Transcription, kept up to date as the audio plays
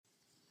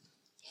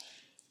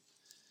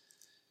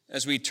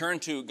As we turn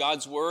to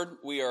God's Word,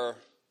 we are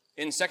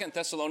in 2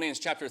 Thessalonians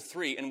chapter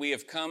 3, and we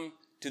have come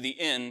to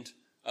the end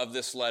of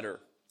this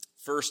letter.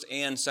 1st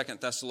and 2nd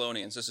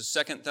Thessalonians. This is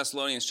 2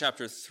 Thessalonians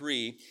chapter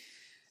 3.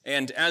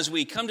 And as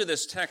we come to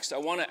this text, I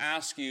want to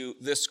ask you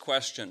this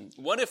question.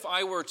 What if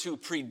I were to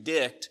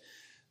predict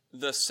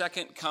the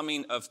second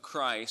coming of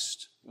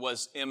Christ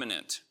was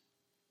imminent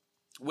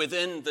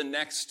within the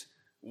next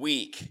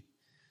week?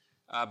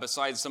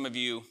 Besides some of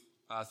you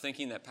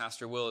thinking that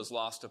Pastor Will has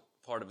lost a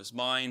part of his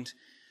mind,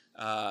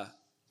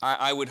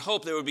 I would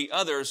hope there would be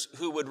others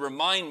who would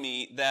remind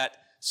me that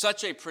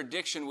such a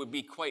prediction would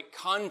be quite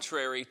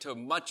contrary to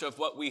much of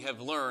what we have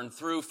learned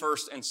through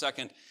 1st and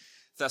 2nd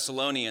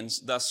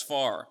Thessalonians thus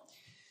far.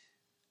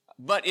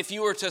 But if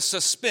you were to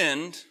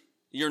suspend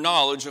your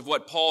knowledge of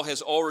what Paul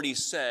has already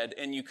said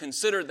and you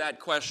consider that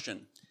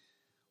question,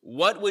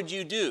 what would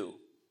you do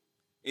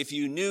if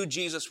you knew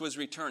Jesus was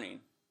returning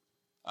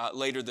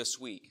later this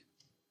week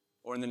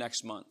or in the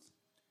next month?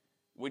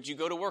 Would you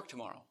go to work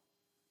tomorrow?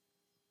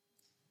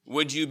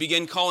 Would you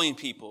begin calling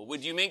people?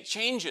 Would you make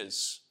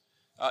changes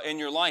in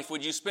your life?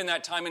 Would you spend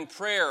that time in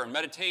prayer and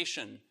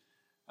meditation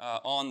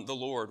on the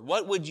Lord?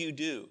 What would you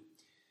do?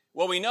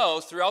 Well, we know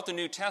throughout the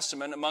New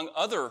Testament, among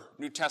other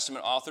New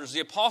Testament authors, the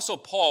Apostle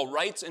Paul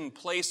writes in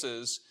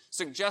places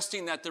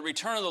suggesting that the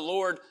return of the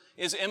Lord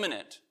is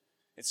imminent.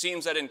 It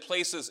seems that in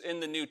places in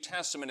the New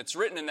Testament, it's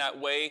written in that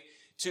way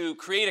to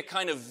create a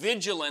kind of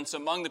vigilance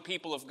among the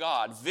people of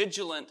God,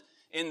 vigilant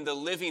in the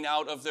living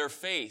out of their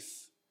faith,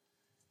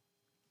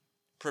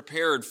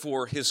 prepared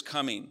for his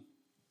coming.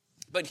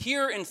 But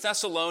here in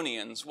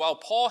Thessalonians, while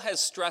Paul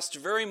has stressed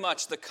very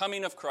much the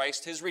coming of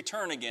Christ, his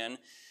return again,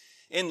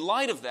 in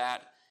light of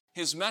that,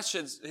 his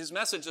message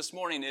this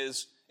morning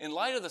is, in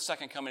light of the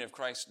second coming of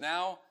Christ,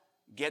 now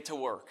get to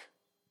work.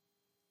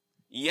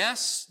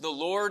 Yes, the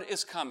Lord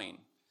is coming,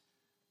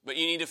 but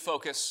you need to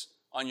focus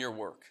on your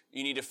work.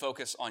 You need to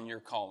focus on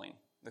your calling,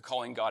 the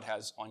calling God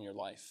has on your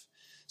life.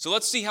 So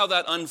let's see how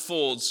that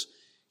unfolds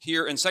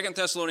here in 2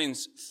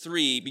 Thessalonians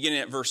 3, beginning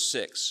at verse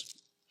 6,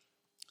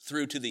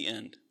 through to the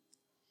end.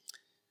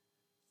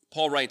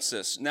 Paul writes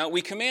this, "Now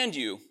we command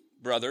you,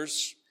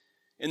 brothers,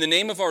 in the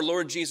name of our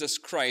Lord Jesus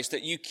Christ,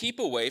 that you keep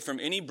away from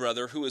any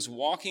brother who is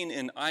walking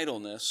in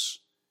idleness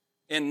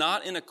and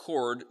not in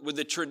accord with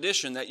the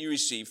tradition that you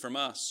received from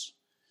us.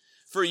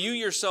 For you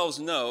yourselves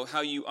know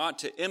how you ought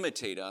to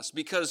imitate us,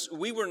 because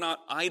we were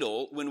not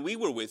idle when we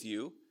were with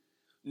you,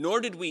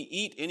 nor did we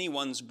eat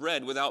anyone's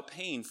bread without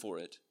paying for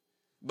it.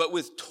 But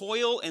with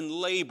toil and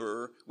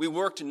labor we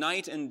worked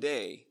night and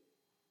day,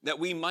 that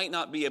we might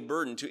not be a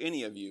burden to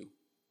any of you.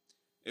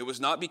 It was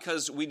not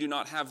because we do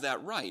not have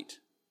that right,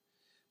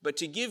 but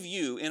to give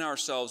you in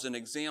ourselves an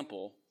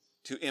example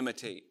to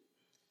imitate.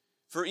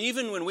 For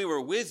even when we were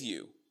with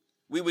you,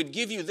 we would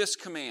give you this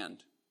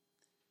command: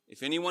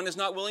 if anyone is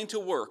not willing to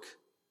work,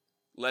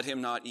 let him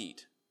not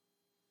eat.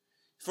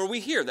 For we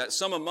hear that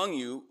some among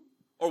you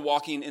are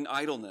walking in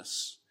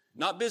idleness,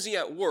 not busy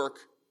at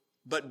work,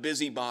 but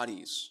busy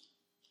bodies.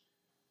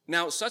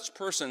 Now, such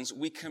persons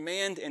we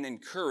command and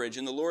encourage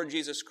in the Lord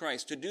Jesus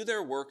Christ to do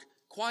their work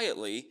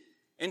quietly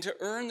and to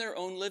earn their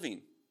own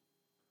living.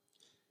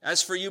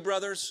 As for you,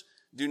 brothers,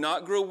 do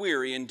not grow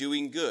weary in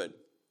doing good.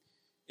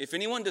 If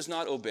anyone does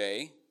not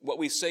obey what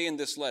we say in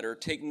this letter,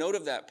 take note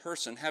of that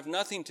person, have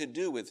nothing to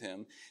do with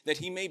him, that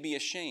he may be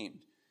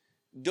ashamed.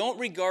 Don't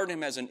regard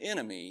him as an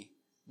enemy,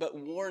 but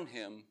warn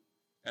him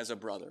as a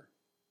brother.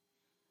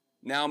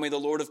 Now may the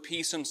Lord of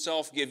peace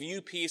himself give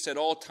you peace at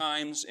all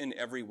times in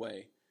every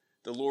way.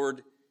 The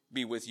Lord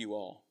be with you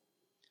all.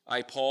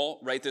 I, Paul,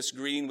 write this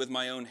greeting with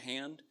my own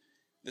hand.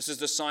 This is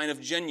the sign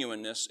of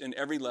genuineness in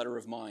every letter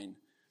of mine.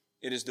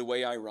 It is the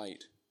way I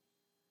write.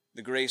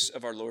 The grace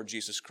of our Lord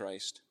Jesus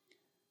Christ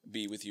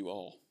be with you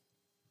all."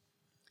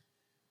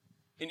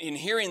 In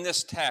hearing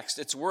this text,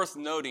 it's worth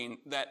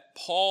noting that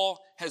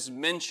Paul has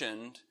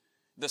mentioned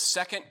the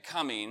second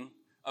coming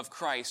of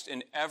Christ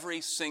in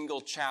every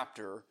single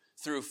chapter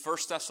through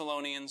 1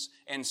 Thessalonians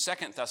and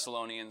 2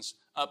 Thessalonians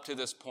up to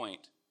this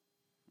point.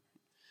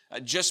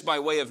 Just by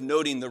way of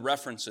noting the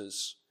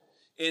references.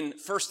 In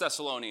 1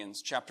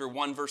 Thessalonians chapter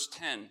 1, verse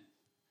 10,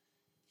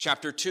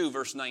 chapter 2,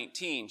 verse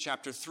 19,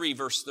 chapter 3,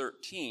 verse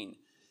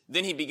 13.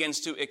 Then he begins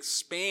to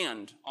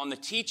expand on the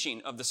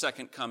teaching of the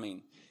second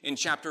coming in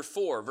chapter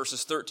 4,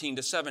 verses 13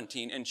 to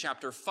 17, and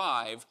chapter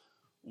 5,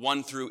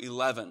 1 through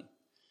 11.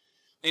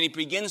 And he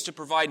begins to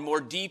provide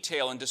more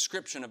detail and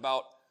description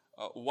about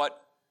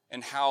what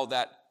and how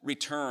that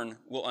return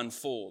will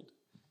unfold.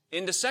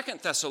 Into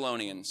 2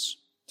 Thessalonians,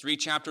 3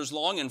 chapters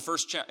long, in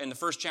the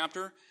first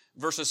chapter,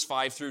 verses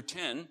 5 through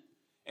 10,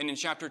 and in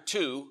chapter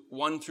 2,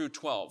 1 through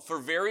 12. For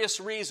various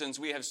reasons,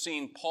 we have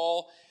seen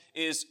Paul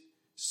is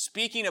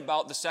speaking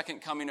about the second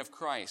coming of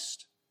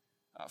Christ.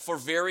 For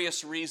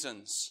various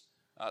reasons.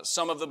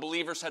 Some of the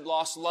believers had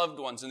lost loved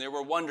ones, and they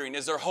were wondering,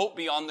 is there hope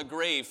beyond the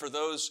grave for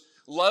those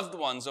loved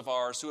ones of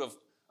ours who have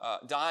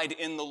died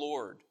in the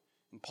Lord?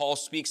 And Paul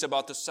speaks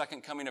about the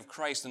second coming of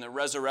Christ and the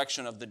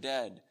resurrection of the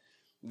dead.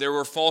 There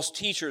were false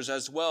teachers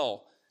as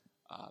well,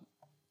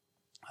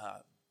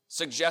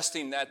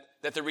 suggesting that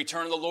the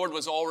return of the Lord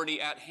was already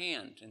at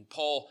hand. And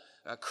Paul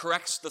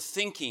corrects the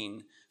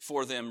thinking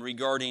for them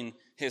regarding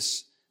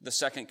the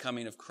second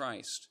coming of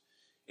Christ.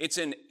 It's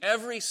in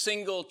every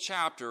single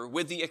chapter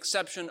with the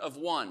exception of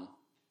one.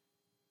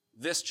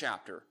 This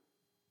chapter,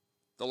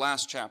 the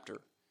last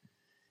chapter.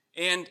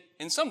 And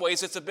in some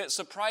ways, it's a bit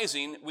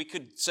surprising. We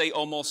could say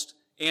almost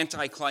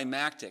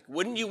anticlimactic.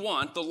 Wouldn't you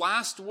want the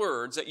last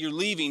words that you're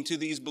leaving to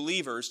these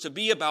believers to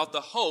be about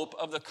the hope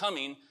of the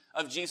coming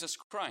of Jesus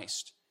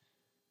Christ?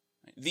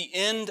 The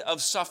end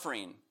of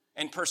suffering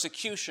and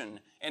persecution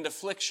and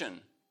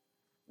affliction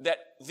that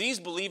these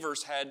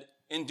believers had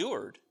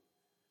endured.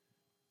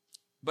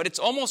 But it's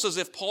almost as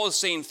if Paul is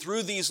saying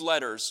through these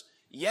letters,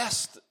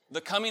 yes,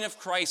 the coming of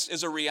Christ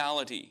is a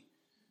reality.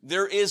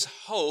 There is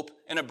hope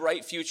and a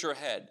bright future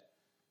ahead.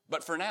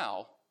 But for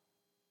now,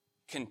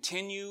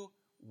 continue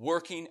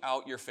working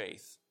out your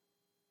faith.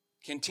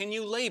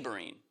 Continue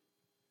laboring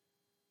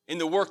in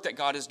the work that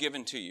God has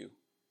given to you.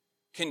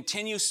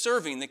 Continue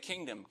serving the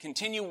kingdom.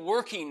 Continue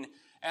working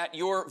at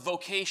your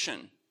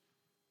vocation.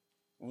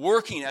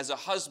 Working as a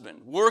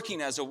husband. Working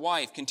as a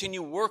wife.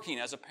 Continue working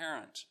as a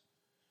parent.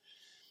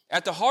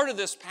 At the heart of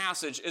this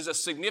passage is a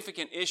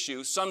significant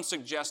issue. Some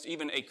suggest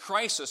even a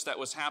crisis that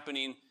was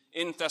happening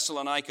in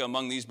Thessalonica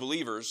among these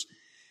believers.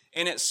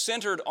 And it's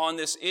centered on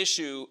this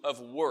issue of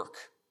work,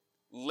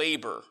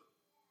 labor,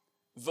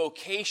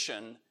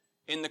 vocation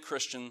in the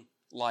Christian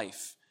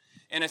life.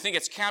 And I think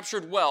it's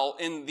captured well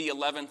in the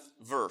 11th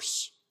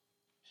verse,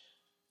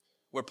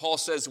 where Paul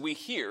says, "We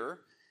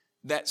hear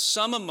that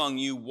some among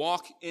you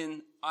walk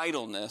in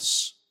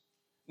idleness,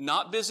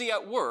 not busy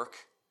at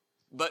work,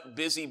 but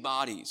busy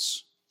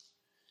bodies."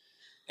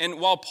 And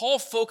while Paul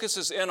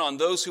focuses in on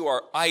those who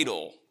are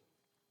idle,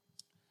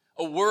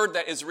 a word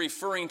that is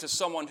referring to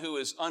someone who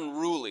is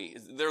unruly,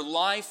 their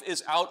life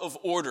is out of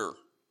order.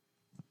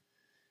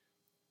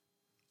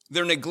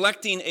 They're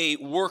neglecting a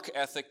work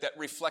ethic that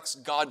reflects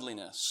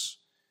godliness.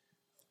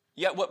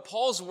 Yet what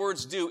Paul's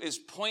words do is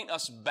point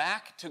us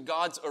back to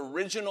God's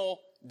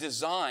original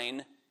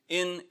design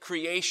in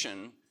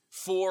creation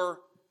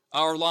for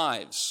our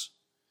lives.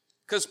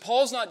 Because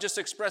Paul's not just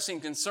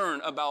expressing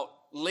concern about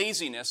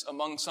laziness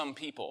among some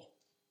people.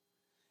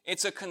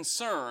 It's a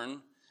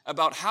concern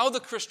about how the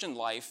Christian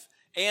life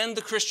and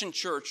the Christian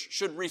church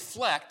should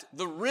reflect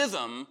the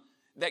rhythm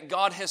that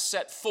God has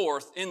set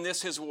forth in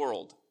this his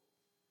world.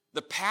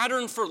 The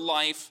pattern for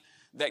life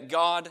that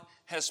God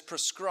has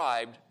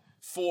prescribed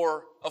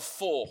for a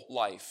full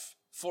life,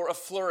 for a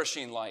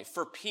flourishing life,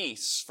 for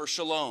peace, for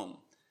shalom.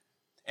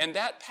 And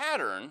that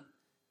pattern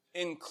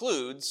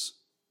includes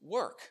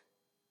work.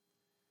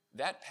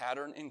 That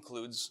pattern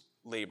includes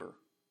labor.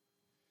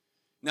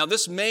 Now,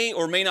 this may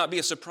or may not be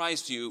a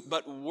surprise to you,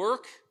 but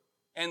work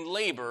and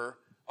labor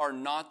are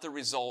not the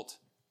result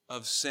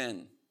of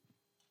sin.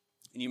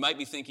 And you might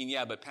be thinking,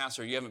 yeah, but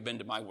Pastor, you haven't been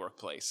to my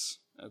workplace,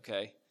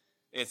 okay?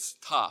 It's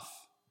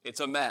tough. It's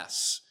a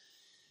mess.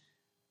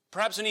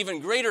 Perhaps an even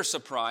greater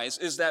surprise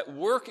is that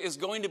work is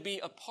going to be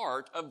a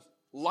part of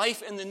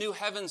life in the new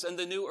heavens and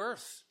the new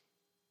earth.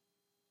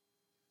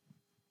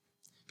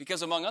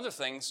 Because among other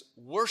things,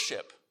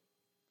 worship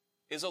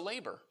is a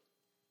labor.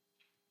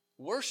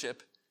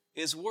 Worship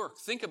is work.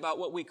 Think about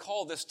what we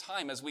call this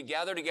time as we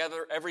gather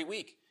together every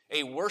week,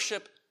 a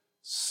worship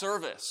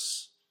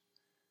service.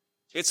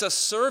 It's a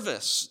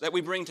service that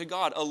we bring to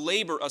God, a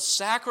labor, a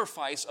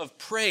sacrifice of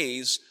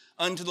praise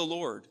unto the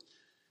Lord.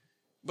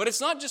 But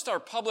it's not just our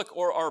public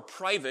or our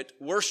private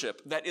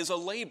worship that is a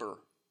labor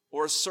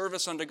or a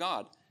service unto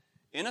God.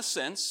 In a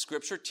sense,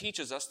 Scripture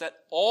teaches us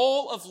that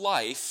all of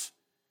life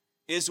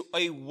is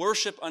a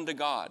worship unto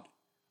God,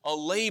 a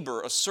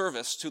labor, a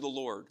service to the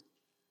Lord.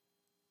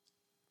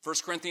 1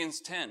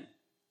 Corinthians 10,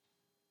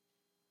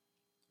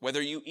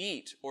 whether you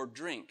eat or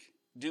drink,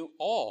 do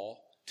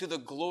all to the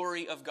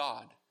glory of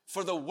God,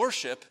 for the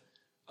worship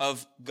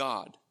of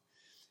God.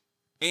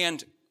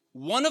 And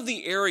one of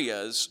the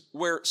areas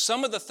where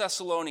some of the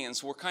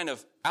Thessalonians were kind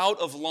of out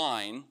of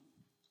line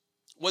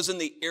was in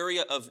the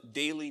area of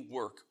daily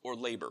work or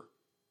labor.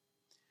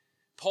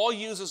 Paul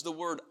uses the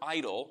word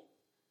idle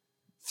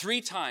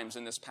 3 times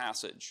in this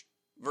passage,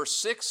 verse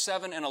 6,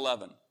 7, and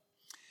 11.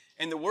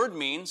 And the word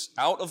means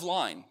out of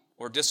line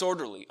or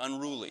disorderly,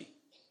 unruly.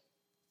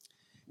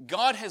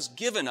 God has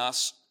given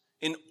us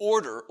an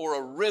order or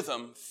a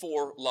rhythm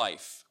for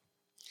life.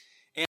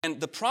 And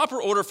the proper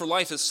order for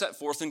life is set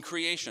forth in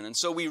creation. And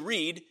so we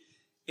read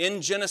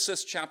in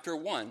Genesis chapter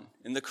 1,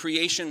 in the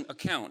creation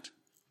account,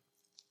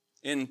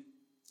 in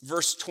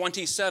verse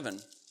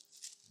 27.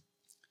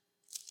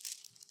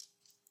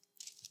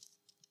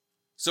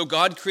 So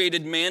God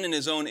created man in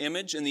his own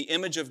image. In the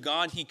image of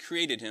God, he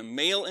created him.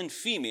 Male and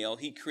female,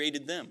 he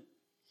created them.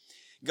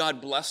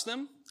 God blessed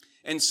them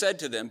and said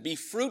to them, "Be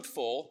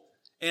fruitful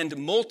and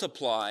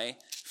multiply,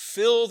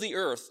 fill the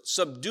earth,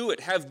 subdue it,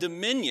 have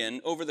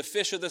dominion over the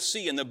fish of the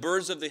sea and the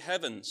birds of the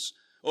heavens,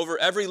 over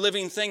every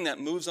living thing that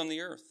moves on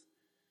the earth."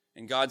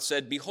 And God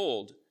said,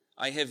 "Behold,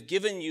 I have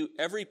given you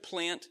every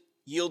plant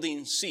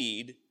yielding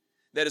seed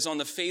that is on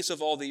the face of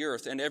all the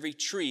earth, and every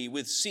tree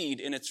with seed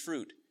in its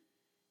fruit.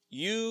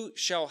 you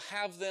shall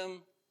have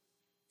them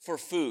for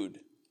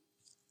food.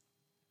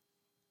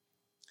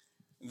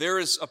 There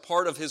is a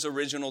part of his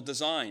original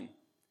design.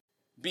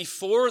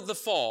 Before the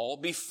fall,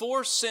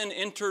 before sin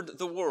entered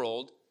the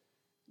world,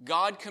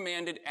 God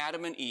commanded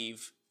Adam and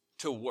Eve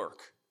to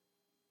work,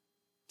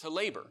 to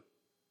labor.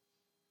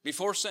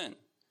 Before sin,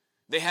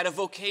 they had a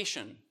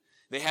vocation.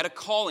 They had a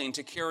calling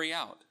to carry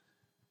out.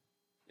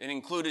 It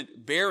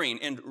included bearing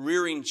and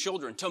rearing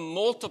children, to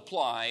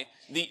multiply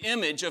the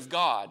image of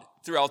God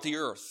throughout the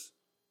earth,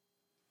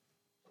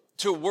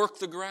 to work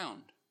the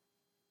ground.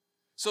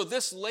 So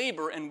this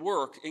labor and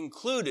work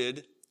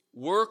included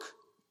work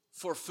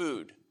for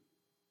food.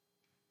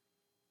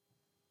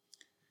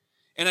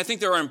 And I think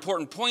there are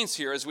important points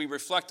here as we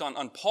reflect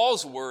on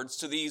Paul's words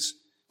to these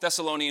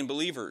Thessalonian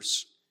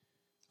believers.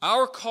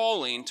 Our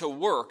calling to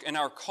work and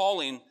our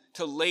calling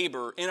to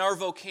labor in our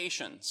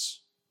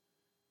vocations,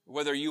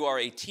 whether you are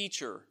a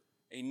teacher,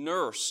 a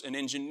nurse, an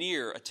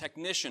engineer, a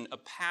technician, a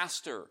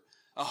pastor,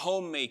 a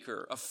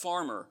homemaker, a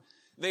farmer,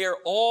 they are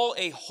all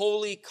a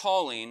holy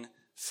calling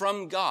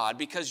from God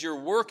because your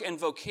work and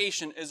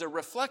vocation is a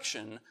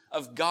reflection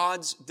of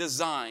God's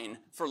design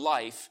for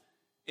life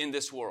in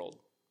this world.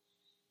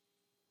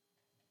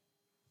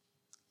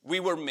 We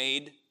were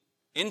made,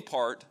 in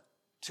part,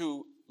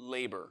 to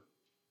labor.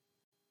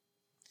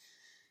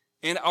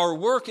 And our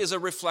work is a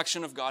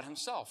reflection of God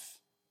himself.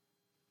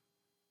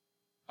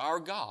 Our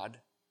God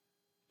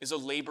is a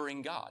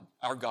laboring God.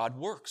 Our God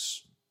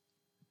works.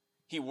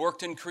 He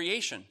worked in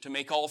creation to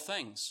make all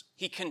things.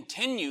 He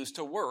continues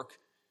to work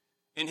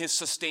in his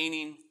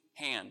sustaining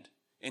hand,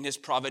 in his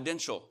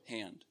providential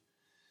hand.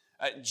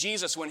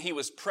 Jesus, when he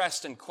was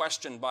pressed and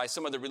questioned by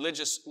some of the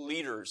religious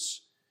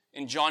leaders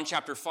in John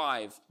chapter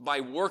 5, by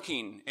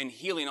working and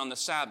healing on the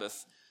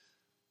Sabbath,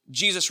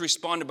 Jesus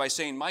responded by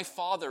saying, "My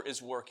Father is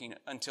working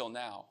until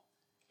now,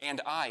 and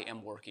I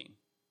am working."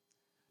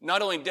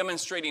 Not only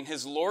demonstrating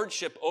his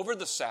lordship over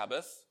the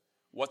Sabbath,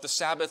 what the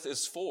Sabbath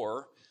is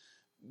for,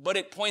 but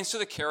it points to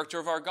the character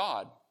of our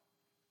God.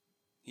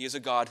 He is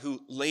a God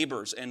who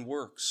labors and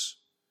works.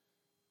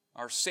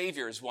 Our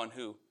Savior is one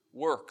who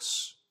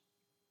works.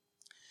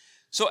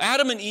 So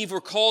Adam and Eve were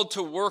called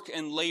to work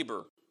and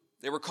labor.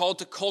 They were called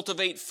to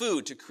cultivate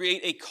food, to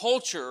create a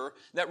culture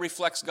that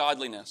reflects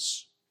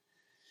godliness.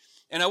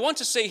 And I want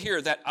to say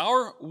here that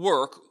our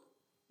work,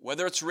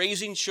 whether it's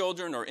raising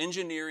children or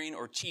engineering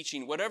or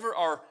teaching, whatever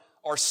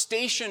our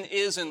station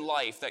is in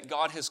life that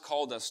God has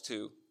called us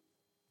to,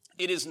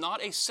 it is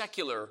not a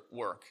secular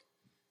work.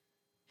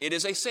 It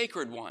is a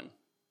sacred one.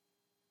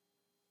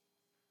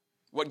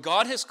 What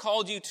God has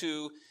called you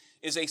to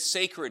is a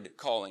sacred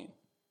calling.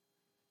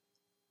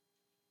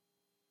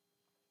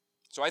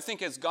 So I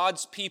think as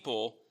God's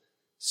people,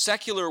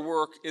 secular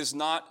work is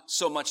not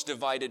so much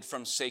divided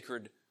from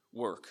sacred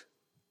work.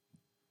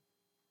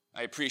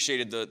 I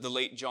appreciated the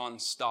late John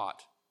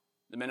Stott,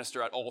 the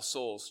minister at All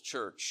Souls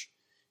Church.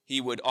 He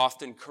would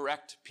often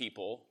correct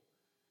people,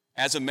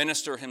 as a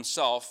minister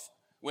himself,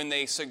 when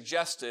they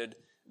suggested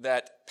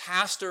that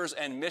pastors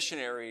and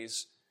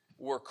missionaries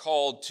were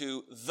called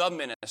to the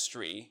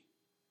ministry.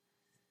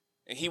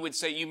 And he would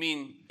say, "You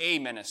mean a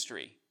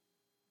ministry?"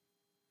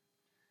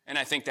 And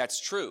I think that's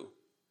true.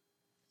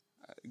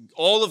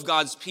 All of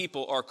God's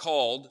people are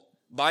called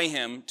by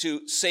him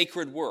to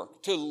sacred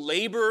work, to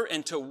labor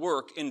and to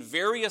work in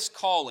various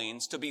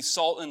callings, to be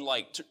salt and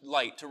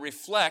light, to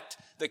reflect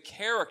the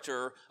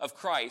character of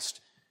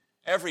Christ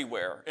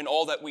everywhere in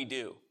all that we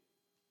do.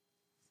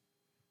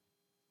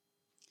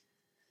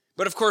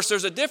 But of course,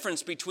 there's a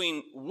difference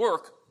between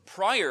work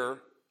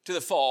prior to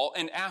the fall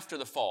and after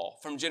the fall,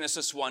 from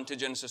Genesis 1 to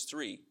Genesis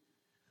 3.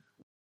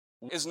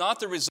 It is not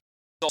the result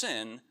of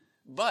sin,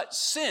 but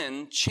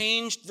sin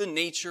changed the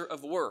nature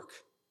of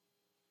work.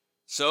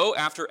 So,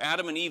 after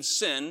Adam and Eve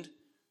sinned,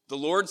 the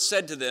Lord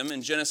said to them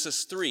in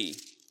Genesis 3,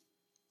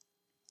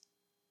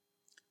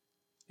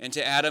 and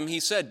to Adam he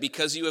said,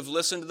 "Because you have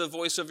listened to the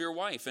voice of your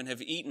wife and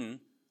have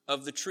eaten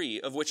of the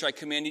tree of which I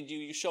commanded you,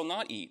 you shall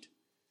not eat.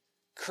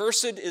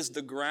 Cursed is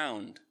the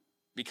ground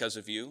because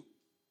of you.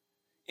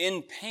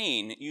 In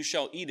pain you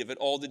shall eat of it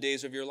all the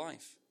days of your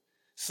life.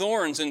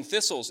 Thorns and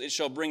thistles it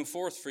shall bring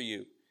forth for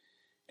you,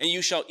 and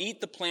you shall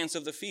eat the plants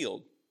of the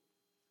field.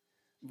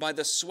 By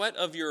the sweat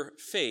of your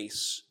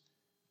face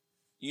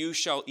you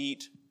shall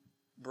eat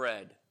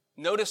bread."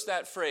 Notice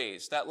that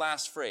phrase, that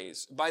last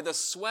phrase. By the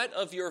sweat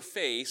of your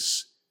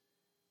face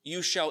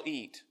you shall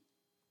eat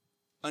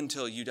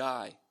until you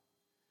die.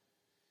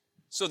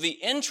 So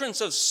the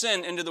entrance of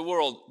sin into the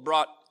world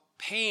brought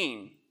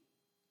pain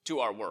to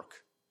our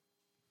work,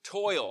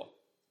 toil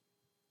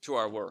to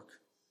our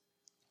work,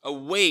 a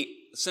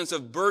weight, a sense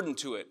of burden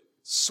to it,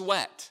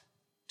 sweat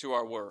to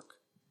our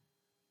work.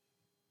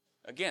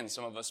 Again,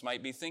 some of us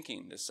might be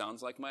thinking, this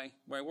sounds like my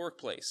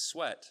workplace.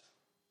 Sweat,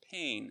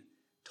 pain,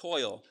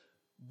 toil,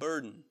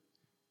 burden.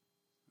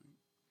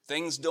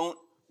 Things don't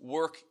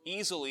work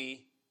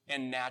easily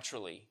and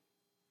naturally.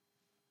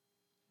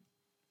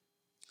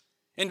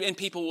 And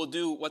people will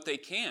do what they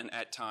can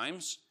at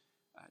times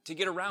to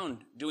get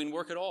around doing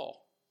work at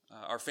all.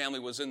 Our family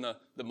was in the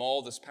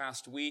mall this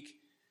past week.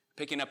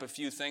 picking up a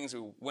few things.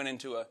 We went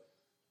into a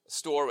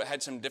store that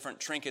had some different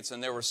trinkets,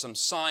 and there were some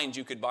signs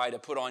you could buy to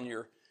put on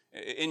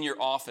in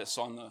your office,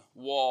 on the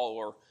wall,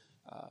 or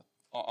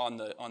on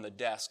the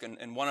desk.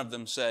 And one of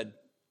them said,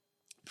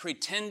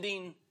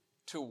 "Pretending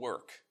to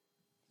work."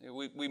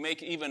 We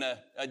make even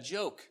a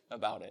joke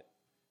about it,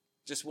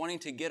 just wanting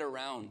to get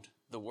around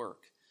the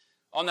work.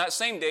 On that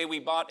same day, we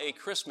bought a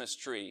Christmas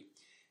tree.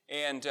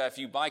 And if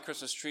you buy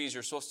Christmas trees,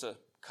 you're supposed to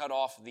cut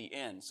off the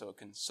end so it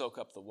can soak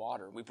up the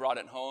water. We brought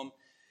it home,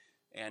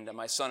 and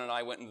my son and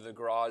I went into the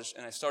garage,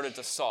 and I started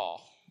to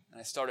saw.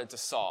 And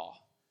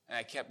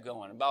I kept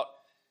going. About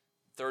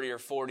 30 or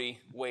 40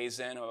 ways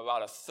in, I'm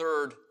about a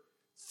third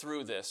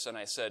through this, and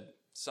I said,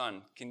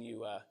 "Son, can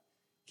you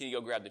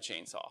go grab the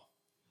chainsaw?"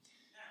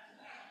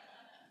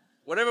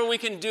 Whatever we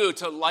can do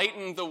to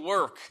lighten the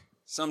work,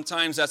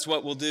 sometimes that's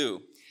what we'll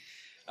do.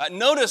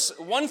 Notice,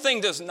 one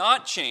thing does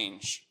not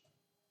change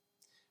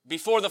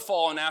before the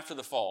fall and after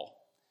the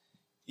fall.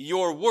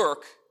 Your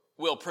work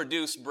will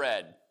produce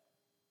bread.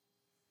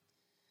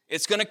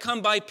 It's going to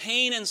come by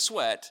pain and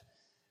sweat,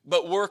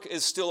 but work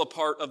is still a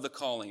part of the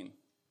calling.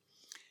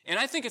 And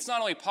I think it's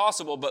not only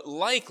possible, but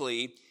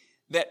likely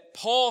that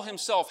Paul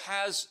himself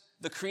has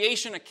the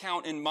creation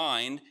account in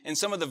mind in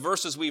some of the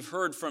verses we've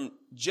heard from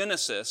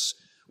Genesis,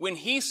 when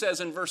he says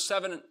in verse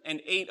 7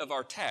 and 8 of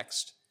our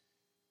text,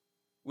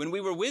 "When we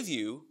were with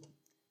you,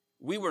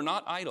 we were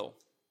not idle,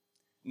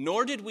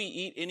 nor did we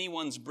eat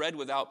anyone's bread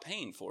without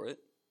paying for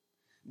it,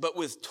 but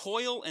with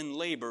toil and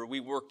labor we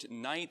worked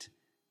night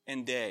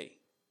and day."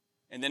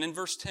 And then in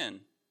verse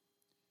 10,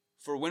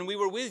 "For when we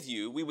were with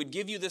you, we would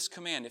give you this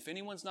command, if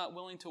anyone's not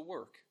willing to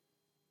work,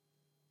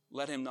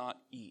 let him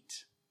not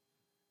eat."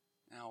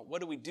 Now,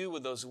 what do we do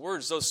with those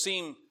words? Those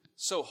seem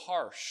so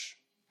harsh.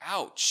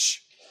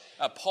 Ouch.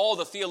 Paul,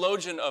 the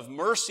theologian of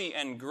mercy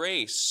and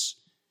grace,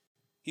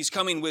 he's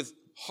coming with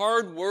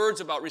hard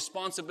words about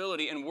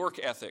responsibility and work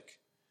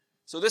ethic.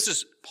 So this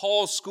is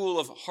Paul's school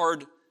of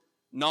hard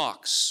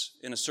knocks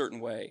in a certain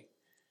way.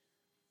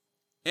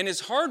 And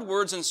his hard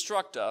words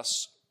instruct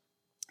us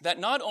that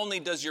not only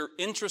does your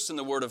interest in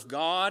the Word of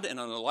God and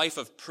on the life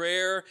of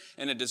prayer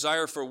and a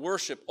desire for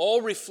worship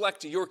all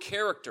reflect your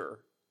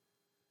character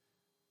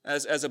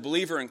as a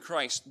believer in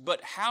Christ,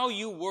 but how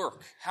you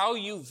work, how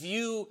you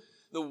view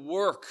the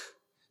work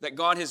that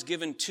God has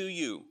given to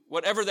you,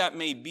 whatever that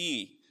may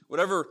be,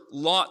 whatever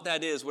lot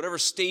that is, whatever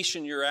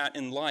station you're at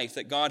in life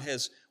that God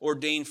has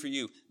ordained for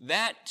you,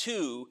 that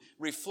too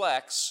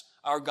reflects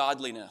our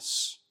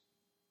godliness.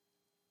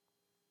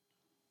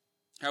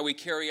 How we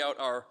carry out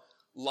our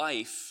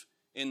life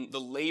in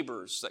the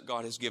labors that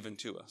God has given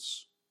to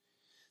us.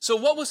 So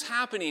what was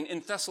happening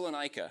in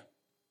Thessalonica?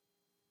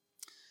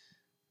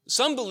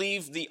 Some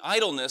believe the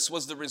idleness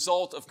was the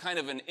result of kind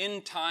of an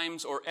end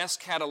times or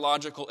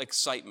eschatological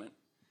excitement.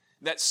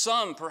 That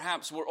some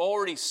perhaps were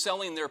already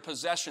selling their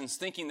possessions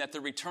thinking that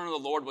the return of the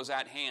Lord was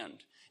at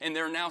hand. And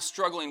they're now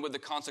struggling with the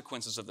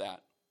consequences of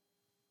that.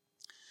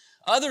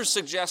 Others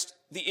suggest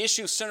the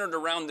issue centered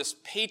around this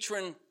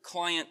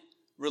patron-client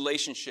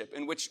relationship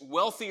in which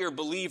wealthier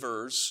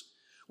believers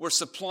were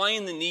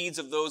supplying the needs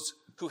of those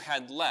who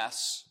had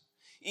less,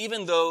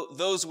 even though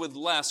those with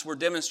less were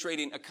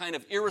demonstrating a kind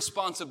of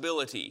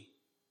irresponsibility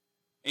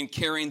in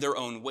carrying their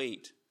own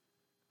weight,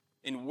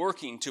 in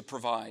working to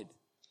provide.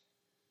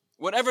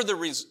 Whatever the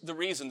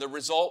reason, the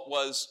result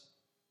was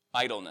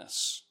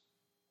idleness.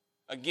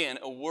 Again,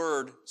 a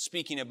word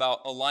speaking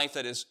about a life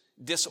that is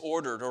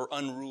disordered or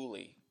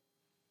unruly.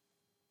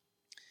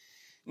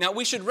 Now,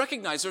 we should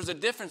recognize there's a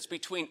difference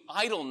between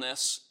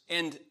idleness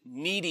and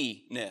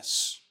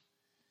neediness.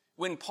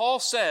 When Paul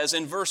says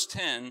in verse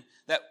 10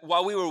 that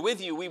while we were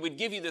with you, we would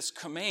give you this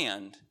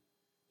command,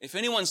 if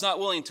anyone's not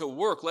willing to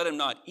work, let him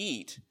not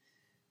eat,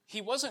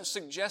 he wasn't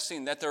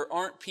suggesting that there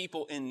aren't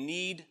people in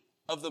need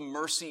of the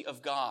mercy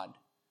of God,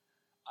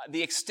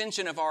 the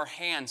extension of our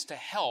hands to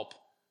help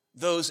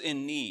those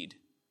in need.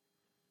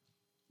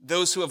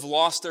 Those who have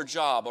lost their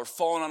job or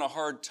fallen on a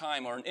hard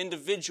time, or an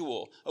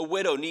individual, a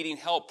widow needing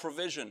help,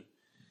 provision.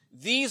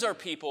 These are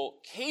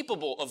people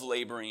capable of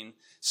laboring,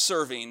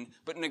 serving,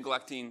 but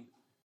neglecting.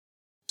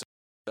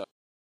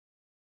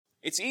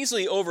 It's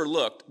easily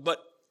overlooked,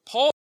 but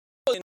Paul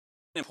makes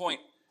a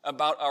point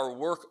about our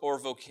work or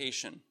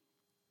vocation,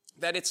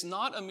 that it's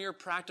not a mere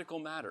practical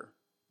matter.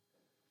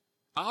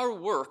 Our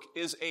work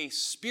is a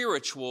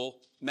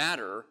spiritual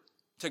matter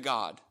to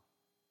God.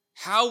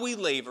 How we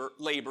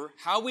labor,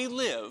 how we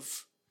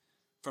live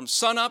from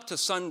sun up to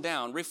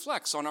sundown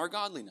reflects on our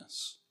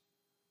godliness.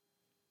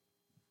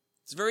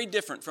 It's very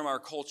different from our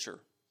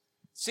culture.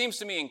 It seems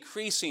to me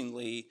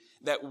increasingly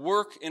that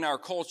work in our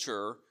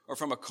culture, or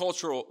from a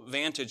cultural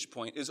vantage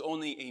point, is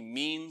only a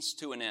means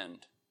to an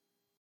end.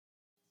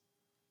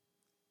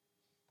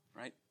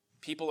 Right?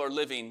 People are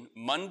living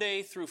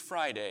Monday through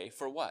Friday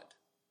for what?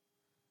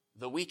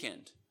 The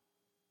weekend.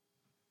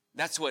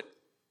 That's what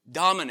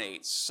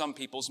dominates some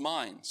people's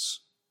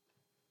minds,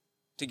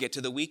 to get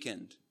to the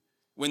weekend.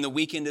 When the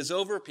weekend is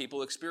over,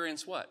 people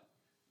experience what?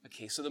 A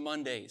case of the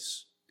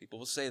Mondays. People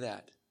will say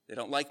that. They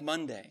don't like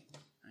Monday.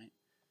 Right?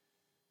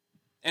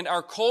 And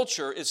our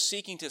culture is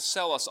seeking to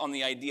sell us on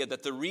the idea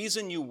that the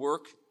reason you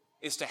work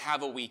is to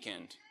have a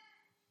weekend.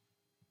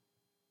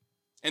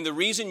 And the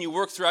reason you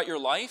work throughout your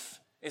life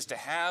is to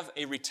have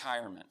a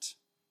retirement.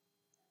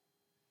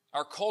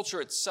 Our culture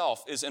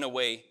itself is, in a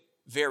way,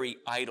 very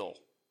idle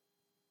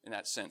in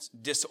that sense,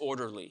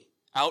 disorderly,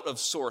 out of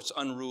sorts,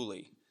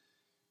 unruly.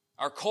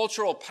 Our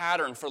cultural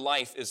pattern for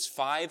life is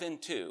 5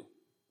 and 2.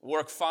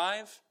 Work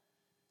 5,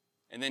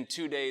 and then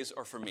 2 days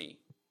are for me.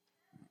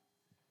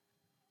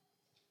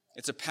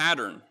 It's a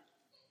pattern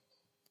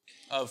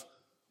of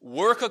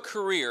work a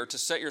career to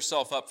set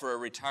yourself up for a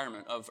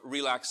retirement, of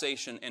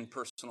relaxation and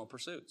personal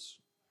pursuits.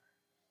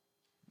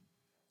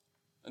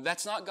 And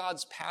that's not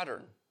God's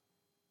pattern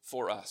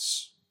for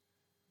us.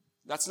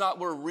 That's not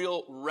where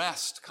real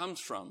rest comes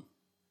from.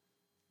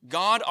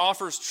 God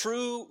offers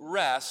true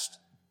rest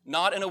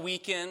not in a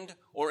weekend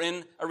or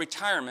in a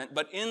retirement,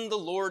 but in the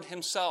Lord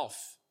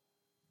himself,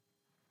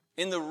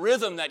 in the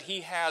rhythm that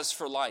he has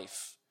for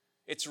life.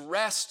 It's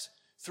rest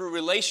through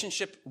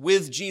relationship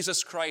with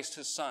Jesus Christ,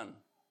 his Son.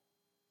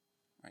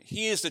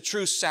 He is the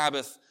true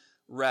Sabbath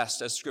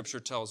rest, as Scripture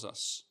tells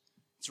us.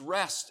 It's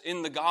rest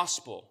in the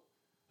gospel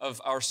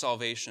of our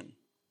salvation,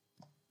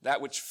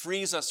 that which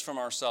frees us from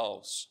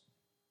ourselves.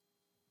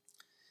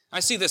 I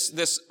see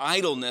this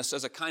idleness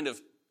as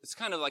it's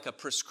kind of like a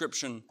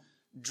prescription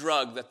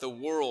drug that the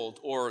world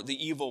or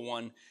the evil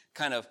one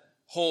kind of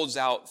holds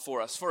out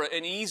for us, for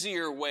an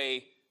easier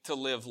way to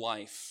live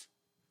life,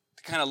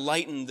 to kind of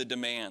lighten the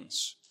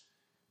demands.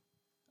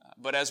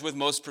 But as with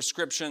most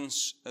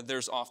prescriptions,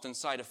 there's often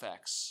side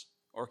effects,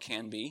 or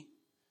can be.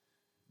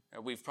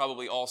 We've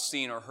probably all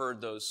seen or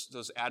heard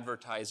those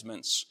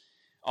advertisements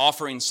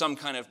offering some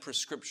kind of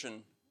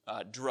prescription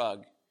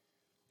drug.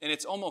 And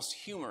it's almost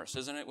humorous,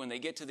 isn't it? When they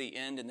get to the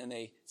end and then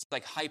it's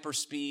like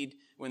hyperspeed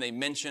when they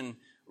mention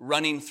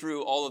running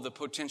through all of the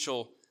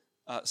potential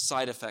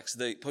side effects,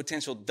 the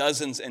potential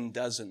dozens and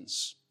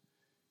dozens.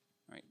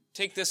 Right?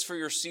 Take this for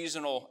your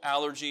seasonal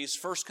allergies.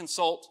 First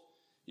consult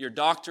your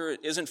doctor.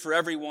 It isn't for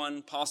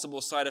everyone.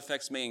 Possible side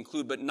effects may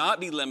include, but not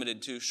be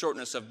limited to,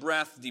 shortness of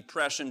breath,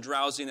 depression,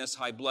 drowsiness,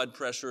 high blood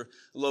pressure,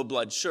 low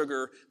blood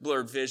sugar,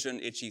 blurred vision,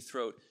 itchy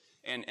throat,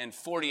 and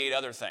 48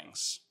 other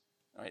things,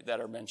 right, that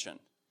are mentioned.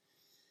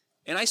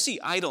 And I see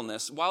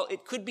idleness, while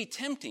it could be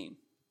tempting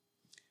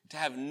to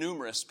have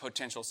numerous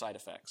potential side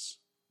effects,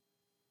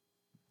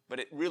 but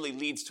it really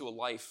leads to a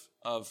life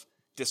of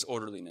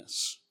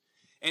disorderliness.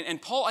 And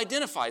Paul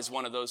identifies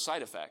one of those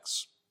side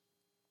effects.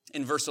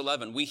 In verse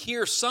 11, we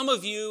hear some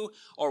of you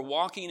are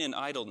walking in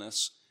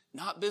idleness,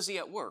 not busy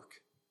at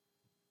work,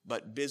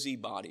 but busy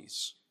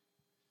bodies.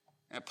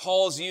 And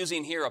Paul's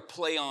using here a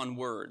play on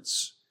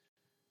words.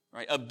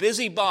 Right? A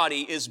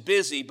busybody is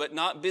busy, but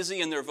not busy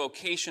in their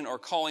vocation or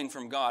calling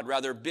from God,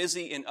 rather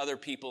busy in other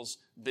people's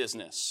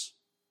business.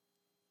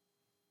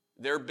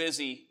 They're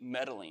busy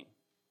meddling.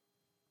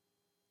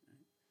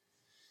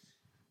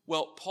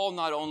 Well, Paul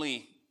not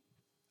only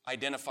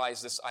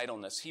identifies this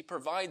idleness, he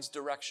provides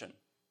direction.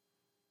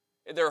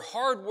 There are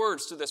hard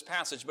words to this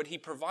passage, but he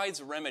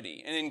provides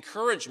remedy and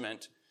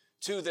encouragement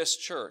to this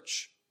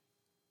church.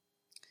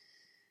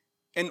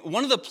 And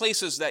one of the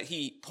places that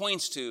he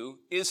points to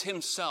is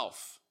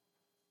himself.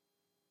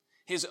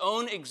 His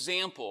own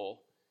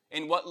example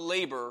in what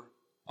labor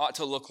ought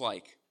to look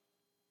like.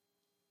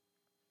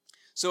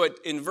 So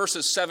in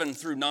verses 7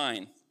 through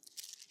 9,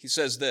 he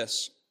says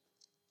this,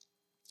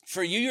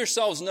 "For you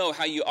yourselves know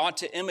how you ought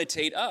to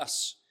imitate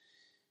us,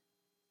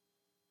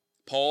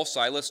 Paul,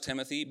 Silas,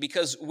 Timothy,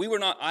 because we were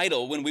not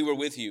idle when we were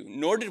with you,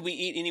 nor did we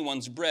eat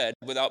anyone's bread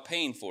without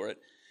paying for it.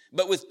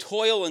 But with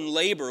toil and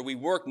labor we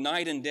worked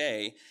night and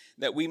day,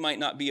 that we might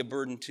not be a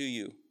burden to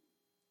you.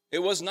 It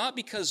was not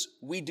because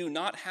we do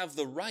not have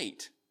the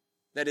right,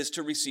 that is,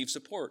 to receive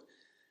support,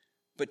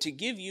 but to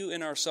give you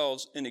in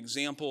ourselves an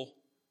example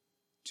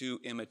to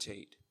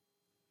imitate."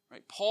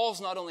 Right? Paul's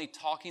not only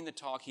talking the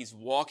talk, he's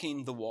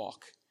walking the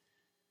walk.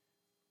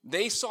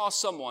 They saw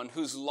someone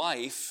whose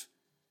life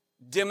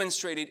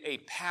demonstrated a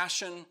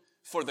passion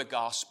for the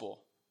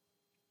gospel.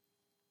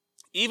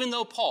 Even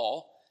though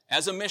Paul,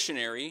 as a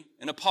missionary,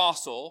 an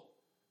apostle,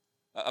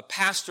 a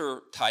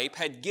pastor type,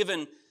 had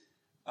given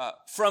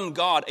from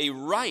God a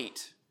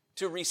right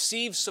to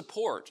receive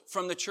support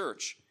from the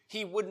church,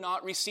 he would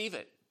not receive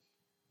it.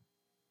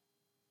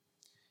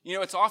 You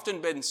know, it's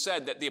often been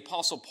said that the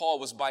Apostle Paul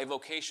was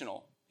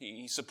bivocational.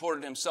 He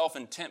supported himself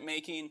in tent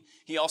making.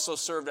 He also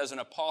served as an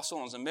apostle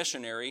and as a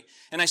missionary.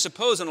 And I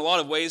suppose in a lot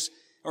of ways,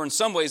 or in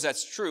some ways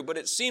that's true, but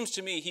it seems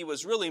to me he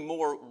was really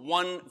more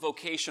one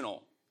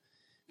vocational,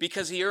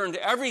 because he earned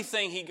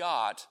everything he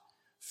got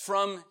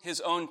from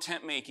his own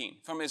tent making,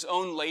 from his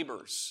own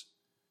labors.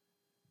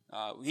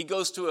 He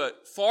goes to a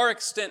far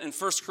extent in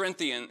 1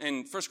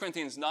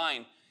 Corinthians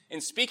 9,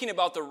 in speaking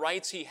about the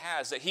rights he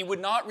has, that he would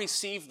not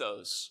receive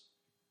those.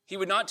 He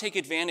would not take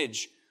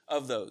advantage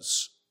of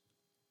those.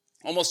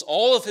 Almost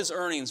all of his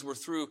earnings were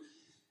through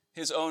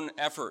his own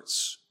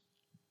efforts.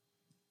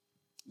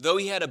 Though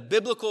he had a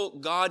biblical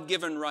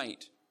God-given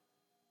right,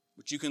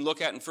 which you can look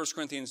at in 1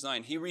 Corinthians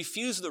 9, he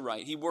refused the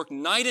right. He worked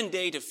night and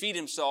day to feed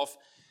himself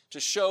to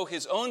show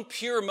his own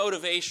pure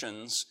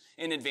motivations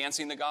in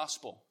advancing the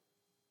gospel.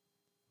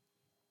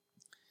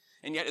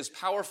 And yet, as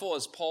powerful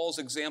as Paul's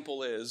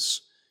example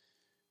is,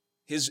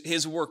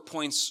 his work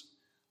points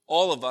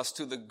all of us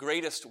to the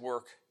greatest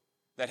work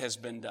that has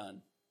been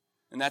done.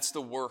 And that's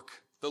the work,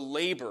 the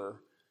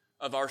labor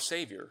of our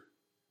Savior,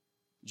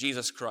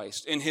 Jesus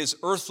Christ, in his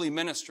earthly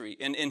ministry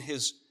and in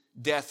his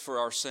death for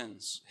our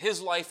sins.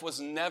 His life was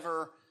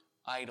never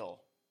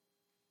idle,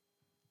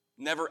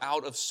 never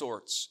out of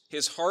sorts.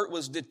 His heart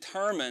was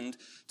determined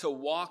to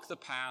walk the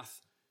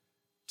path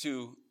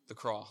to the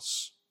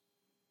cross.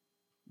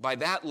 By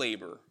that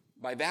labor,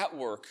 by that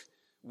work,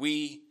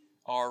 we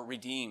are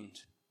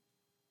redeemed.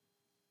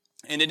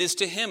 And it is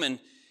to him and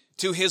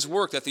to his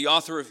work that the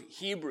author of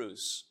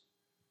Hebrews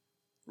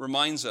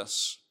reminds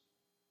us.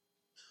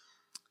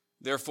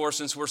 Therefore,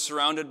 since we're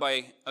surrounded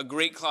by a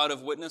great cloud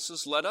of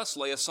witnesses, let us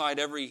lay aside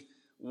every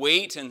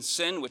weight and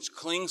sin which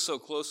clings so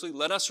closely.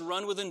 Let us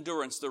run with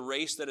endurance the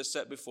race that is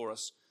set before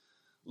us,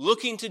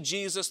 looking to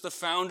Jesus, the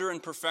founder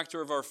and perfecter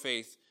of our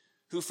faith,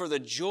 who for the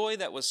joy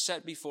that was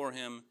set before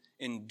him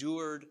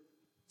endured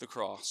the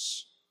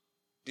cross,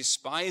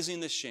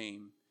 despising the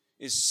shame,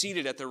 is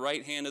seated at the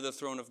right hand of the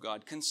throne of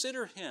God.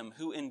 Consider him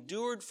who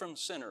endured from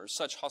sinners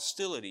such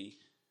hostility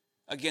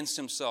against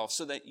himself,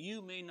 so that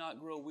you may not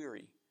grow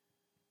weary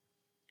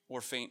or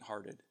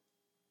faint-hearted.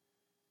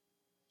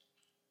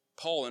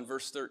 Paul, in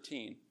verse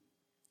 13,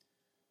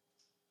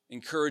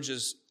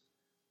 encourages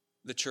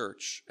the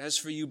church. As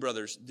for you,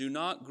 brothers, do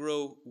not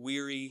grow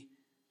weary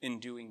in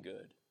doing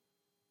good.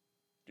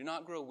 Do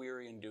not grow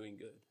weary in doing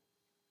good.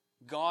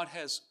 God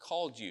has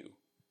called you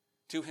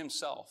to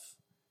himself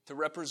to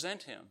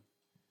represent him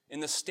in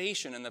the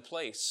station and the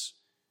place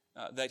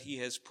that he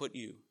has put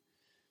you.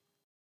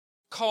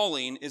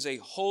 Calling is a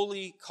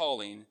holy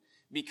calling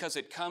because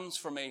it comes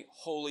from a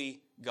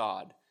holy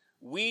God.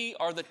 We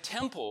are the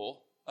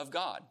temple of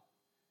God.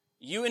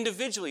 You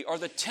individually are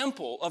the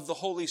temple of the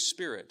Holy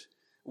Spirit.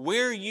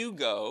 Where you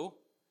go,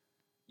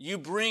 you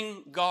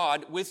bring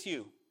God with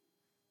you.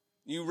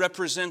 You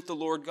represent the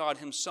Lord God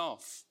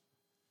himself.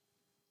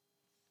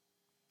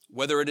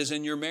 Whether it is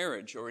in your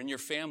marriage or in your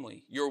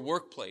family, your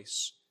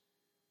workplace,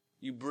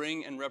 you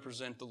bring and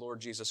represent the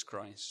Lord Jesus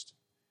Christ.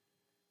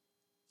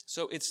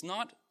 So it's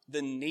not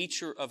the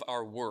nature of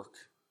our work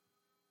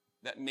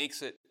that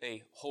makes it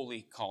a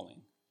holy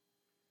calling.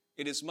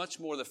 It is much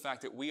more the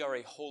fact that we are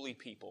a holy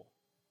people.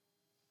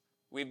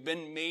 We've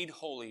been made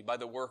holy by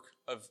the work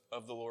of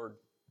the Lord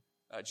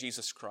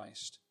Jesus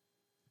Christ.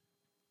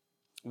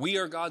 We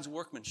are God's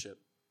workmanship,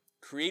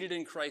 created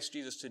in Christ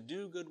Jesus to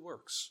do good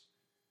works,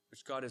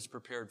 which God has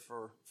prepared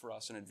for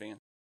us in advance.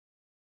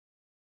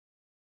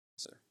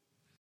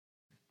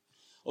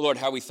 Oh Lord,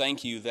 how we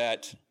thank you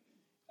that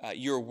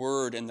your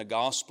word and the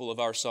gospel of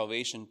our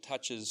salvation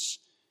touches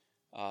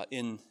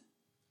in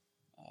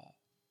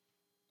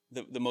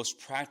the most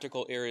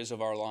practical areas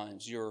of our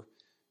lives. Your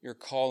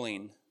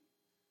calling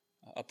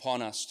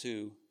upon us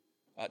to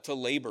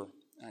labor,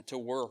 to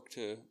work,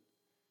 to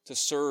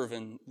serve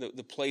in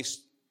the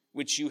place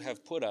which you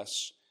have put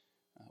us.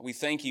 We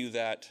thank you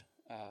that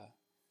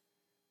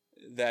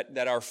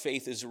our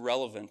faith is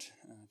relevant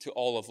to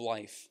all of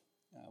life.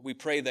 We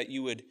pray that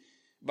you would,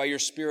 by your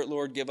Spirit,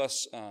 Lord, give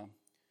us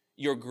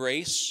your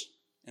grace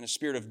and a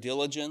spirit of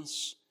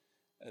diligence,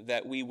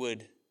 that we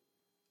would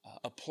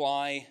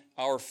apply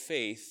our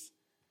faith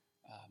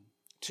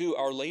to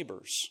our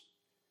labors,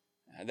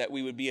 that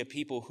we would be a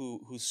people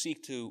who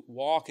seek to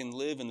walk and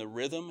live in the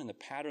rhythm and the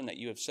pattern that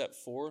you have set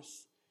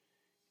forth,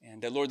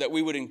 and Lord, that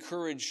we would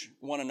encourage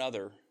one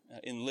another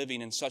in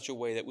living in such a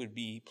way that would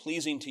be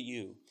pleasing to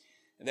you,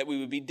 and that we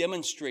would be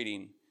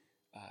demonstrating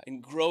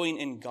and growing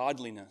in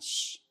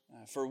godliness.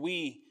 For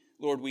we,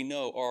 Lord, we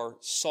know are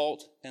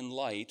salt and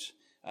light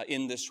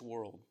in this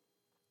world.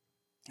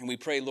 And we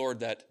pray,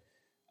 Lord, that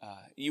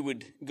you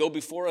would go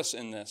before us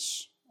in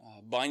this,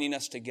 binding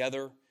us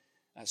together,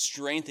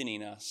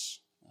 strengthening us,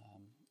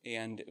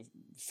 and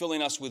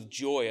filling us with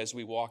joy as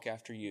we walk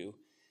after you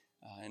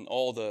in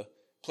all the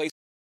places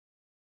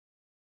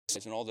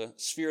and all the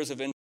spheres of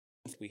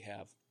influence we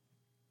have.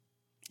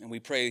 And we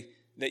pray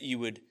that you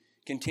would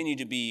continue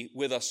to be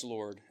with us,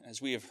 Lord,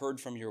 as we have heard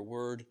from your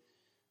word,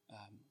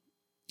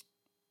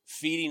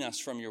 feeding us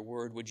from your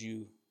word. Would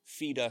you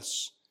feed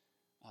us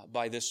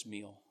by this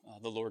meal,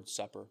 the Lord's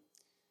Supper,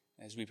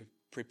 as we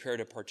prepare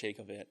to partake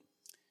of it.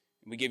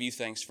 And we give you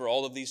thanks for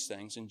all of these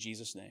things in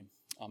Jesus' name.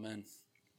 Amen.